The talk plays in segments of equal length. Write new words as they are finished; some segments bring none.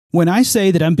When I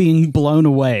say that I'm being blown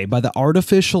away by the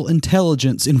artificial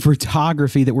intelligence in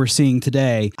photography that we're seeing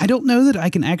today, I don't know that I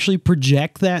can actually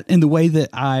project that in the way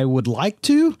that I would like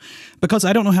to, because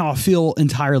I don't know how I feel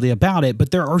entirely about it.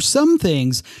 But there are some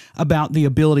things about the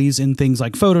abilities in things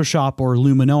like Photoshop or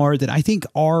Luminar that I think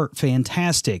are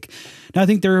fantastic. Now, I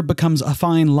think there becomes a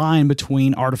fine line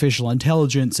between artificial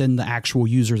intelligence and the actual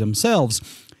user themselves.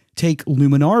 Take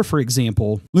Luminar, for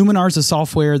example. Luminar is a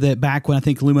software that back when I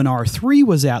think Luminar 3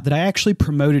 was out that I actually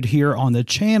promoted here on the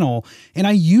channel, and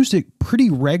I used it pretty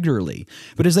regularly.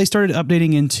 But as they started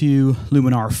updating into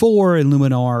Luminar 4 and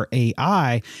Luminar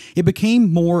AI, it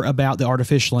became more about the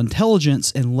artificial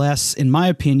intelligence and less, in my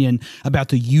opinion, about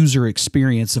the user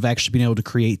experience of actually being able to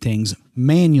create things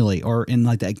manually or in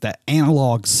like that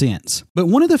analog sense. But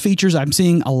one of the features I'm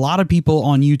seeing a lot of people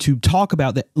on YouTube talk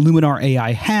about that Luminar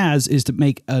AI has is to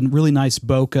make a really nice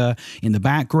bokeh in the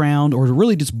background, or to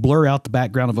really just blur out the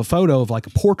background of a photo of like a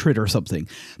portrait or something.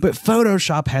 But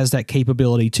Photoshop has that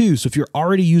capability too. So if you're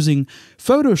already using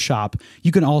Photoshop,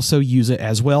 you can also use it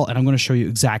as well. And I'm going to show you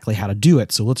exactly how to do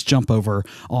it. So let's jump over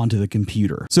onto the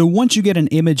computer. So once you get an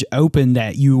image open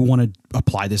that you want to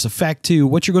apply this effect to,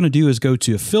 what you're going to do is go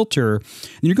to a filter,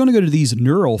 and you're going to go to these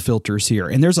neural filters here.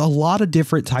 And there's a lot of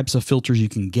different types of filters you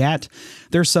can get.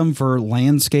 There's some for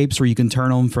landscapes where you can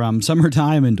turn them from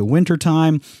summertime into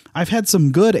wintertime. I've had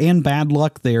some good and bad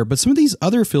luck there, but some of these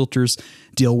other filters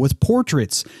deal with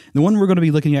portraits. The one we're going to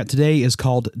be looking at today is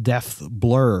called depth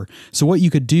blur. So what you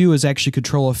could do is actually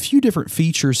control a few different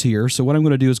features here. So what I'm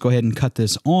going to do is go ahead and cut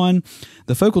this on.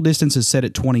 The focal distance is set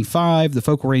at 25. The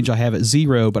focal range I have at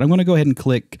 0, but I'm going to go ahead and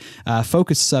click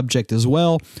focus subject as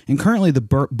well. And currently the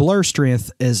blur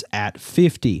strength is at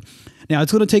 50. Now,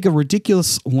 it's going to take a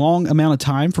ridiculous long amount of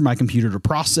time for my computer to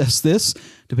process this.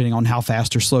 Depending on how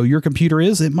fast or slow your computer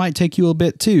is, it might take you a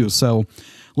bit too. So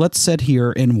let's sit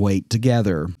here and wait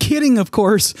together. Kidding, of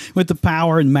course, with the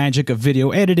power and magic of video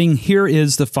editing, here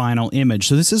is the final image.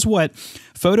 So this is what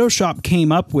Photoshop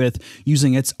came up with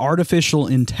using its artificial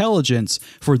intelligence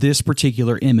for this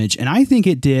particular image, and I think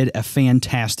it did a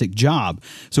fantastic job.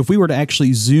 So if we were to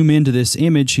actually zoom into this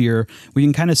image here, we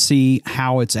can kind of see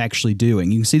how it's actually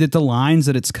doing. You can see that the lines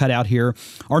that it's cut out here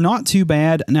are not too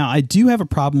bad. Now, I do have a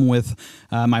problem with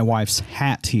my wife's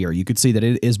hat here. You could see that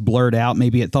it is blurred out.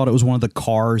 Maybe it thought it was one of the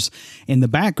cars in the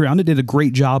background. It did a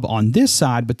great job on this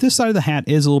side, but this side of the hat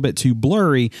is a little bit too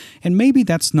blurry, and maybe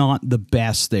that's not the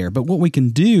best there. But what we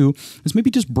can do is maybe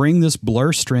just bring this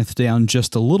blur strength down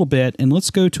just a little bit, and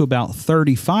let's go to about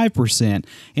 35%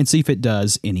 and see if it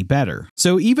does any better.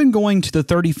 So even going to the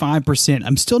 35%,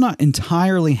 I'm still not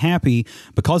entirely happy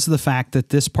because of the fact that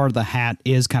this part of the hat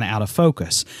is kind of out of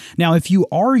focus. Now, if you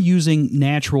are using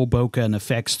natural bokeh and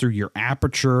effects through your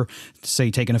aperture,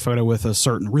 say taking a photo with a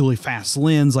certain really fast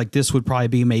lens, like this would probably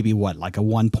be maybe what, like a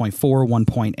 1.4,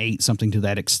 1.8, something to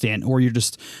that extent, or you're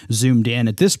just zoomed in.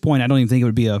 At this point, I don't even think it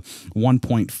would be a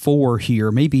 1.4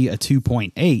 here, maybe a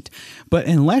 2.8. But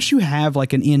unless you have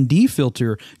like an ND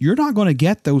filter, you're not going to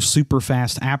get those super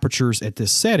fast apertures at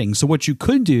this setting. So what you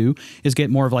could do is get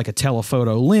more of like a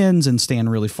telephoto lens and stand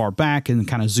really far back and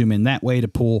kind of zoom in that way to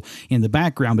pull in the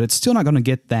background, but it's still not going to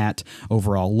get that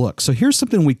overall look. So here's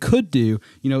something we could do.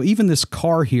 You know, even this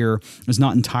car here is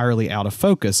not entirely out of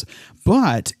focus,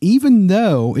 but even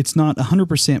though it's not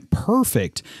 100%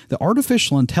 perfect, the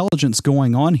artificial intelligence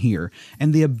going on here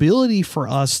and the ability for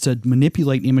us to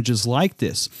manipulate images like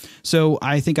this. So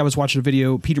I think I was watching a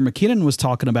video, Peter McKinnon was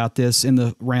talking about this in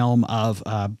the realm of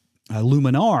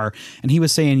Luminar, and he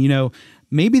was saying, you know,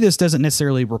 maybe this doesn't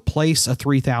necessarily replace a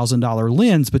 $3,000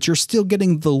 lens, but you're still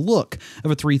getting the look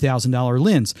of a $3,000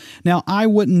 lens. Now, I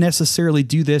wouldn't necessarily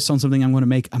do this on something I'm going to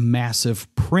make a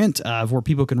massive print of where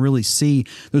people can really see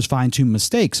those fine-tuned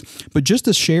mistakes. But just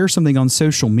to share something on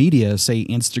social media, say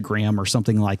Instagram or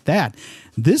something like that,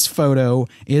 this photo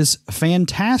is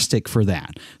fantastic for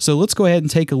that. So let's go ahead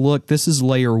and take a look. This is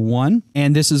layer 1,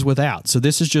 and this is without. So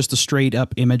this is just a straight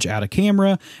up image out of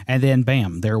camera, and then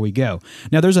bam, there we go.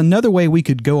 Now, there's another way we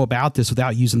could go about this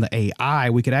without using the AI.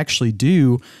 We could actually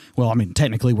do, well, I mean,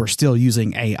 technically we're still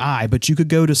using AI, but you could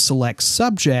go to select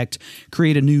subject,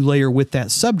 create a new layer with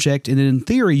that subject, and then in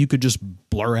theory, you could just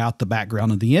blur out the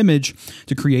background of the image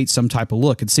to create some type of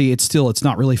look. And see, it's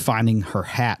not really finding her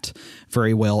hat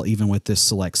very well, even with this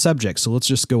select subject. So let's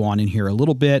just go on in here a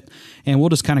little bit, and we'll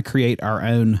just kind of create our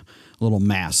own little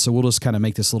mask. So we'll just kind of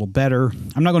make this a little better.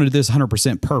 I'm not going to do this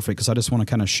 100% perfect because I just want to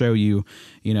kind of show you,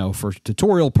 for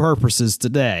tutorial purposes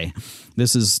today.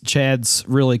 This is Chad's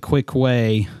really quick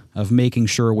way of making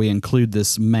sure we include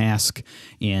this mask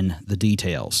in the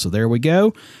details. So there we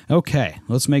go. Okay,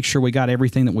 let's make sure we got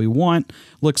everything that we want.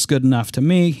 Looks good enough to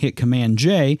me. Hit Command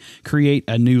J, create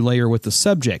a new layer with the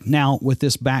subject. Now, with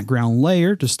this background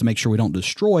layer, just to make sure we don't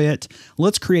destroy it,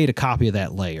 let's create a copy of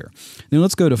that layer. Then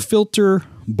let's go to Filter,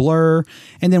 Blur,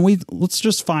 and then let's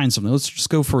just find something. Let's just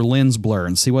go for Lens Blur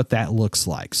and see what that looks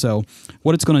like. So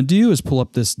what it's going to do is pull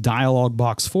up this dialog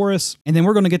box for us, and then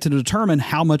we're going to get to determine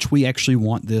how much we actually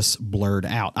want this blurred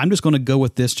out. I'm just going to go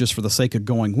with this just for the sake of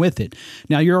going with it.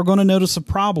 Now you're going to notice a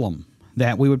problem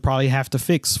that we would probably have to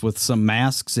fix with some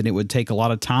masks, and it would take a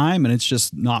lot of time, and it's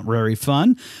just not very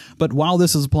fun. But while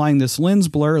this is applying this lens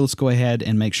blur, let's go ahead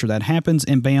and make sure that happens,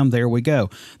 and bam, there we go.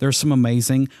 There's some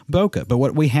amazing bokeh. But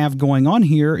what we have going on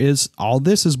here is all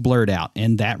this is blurred out,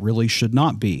 and that really should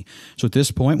not be. So at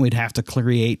this point, we'd have to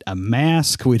create a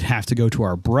mask. We'd have to go to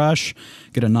our brush,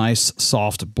 get a nice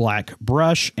soft black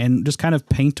brush, and just kind of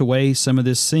paint away some of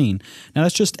this scene. Now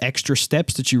that's just extra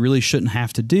steps that you really shouldn't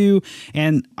have to do,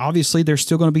 and obviously there's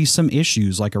still going to be some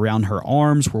issues like around her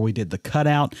arms where we did the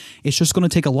cutout. It's just going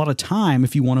to take a lot of time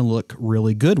if you want to look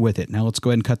really good with it. Now let's go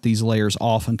ahead and cut these layers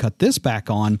off and cut this back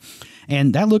on,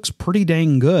 and that looks pretty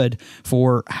dang good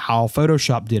for how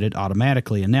Photoshop did it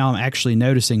automatically. And now I'm actually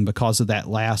noticing, because of that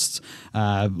last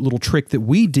little trick that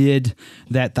we did,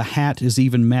 that the hat is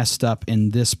even messed up in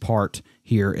this part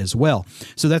here as well.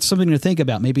 So that's something to think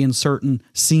about. Maybe in certain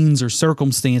scenes or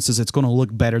circumstances, it's going to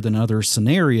look better than other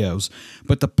scenarios.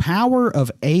 But the power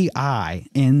of AI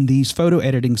in these photo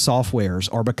editing softwares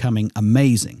are becoming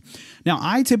amazing. Now,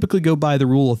 I typically go by the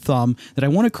rule of thumb that I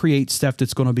want to create stuff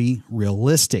that's going to be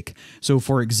realistic. So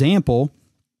for example,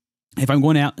 if I'm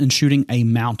going out and shooting a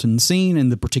mountain scene in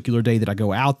the particular day that I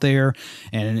go out there,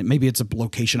 and maybe it's a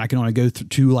location I can only go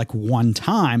to like one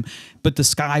time, but the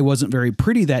sky wasn't very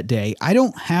pretty that day, I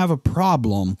don't have a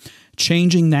problem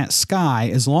changing that sky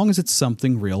as long as it's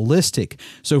something realistic.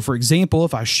 So for example,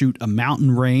 if I shoot a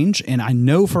mountain range and I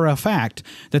know for a fact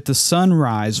that the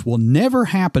sunrise will never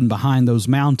happen behind those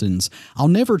mountains, I'll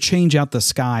never change out the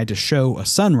sky to show a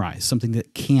sunrise, something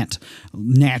that can't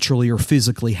naturally or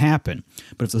physically happen.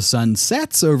 But if the sun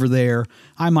sets over there,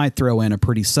 I might throw in a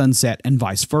pretty sunset and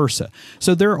vice versa.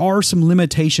 So there are some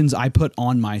limitations I put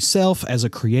on myself as a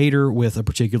creator with a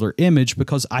particular image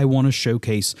because I want to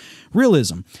showcase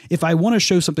realism. If I want to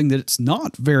show something that's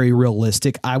not very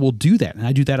realistic, I will do that. And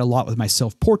I do that a lot with my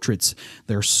self-portraits.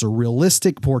 They're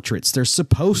surrealistic portraits. They're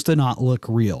supposed to not look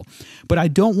real. But I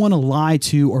don't want to lie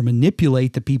to or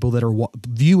manipulate the people that are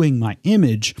viewing my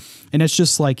image. And it's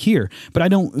just like here. But I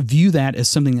don't view that as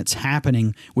something that's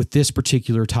happening with this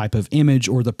particular type of image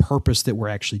or the purpose that we're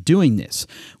actually doing this.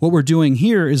 What we're doing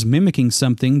here is mimicking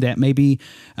something that maybe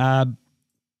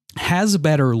has a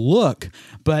better look,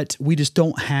 but we just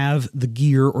don't have the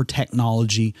gear or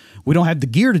technology. We don't have the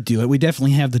gear to do it. We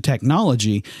definitely have the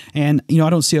technology. And, I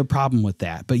don't see a problem with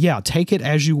that. But yeah, take it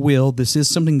as you will. This is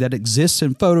something that exists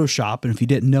in Photoshop. And if you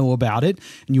didn't know about it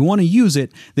and you want to use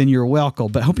it, then you're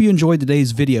welcome. But I hope you enjoyed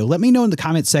today's video. Let me know in the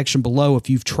comment section below if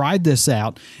you've tried this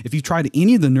out, if you've tried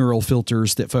any of the neural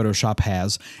filters that Photoshop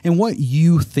has, and what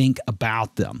you think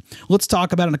about them. Let's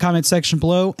talk about it in the comment section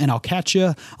below, and I'll catch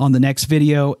you on the next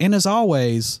video. And as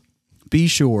always, be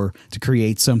sure to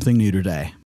create something new today.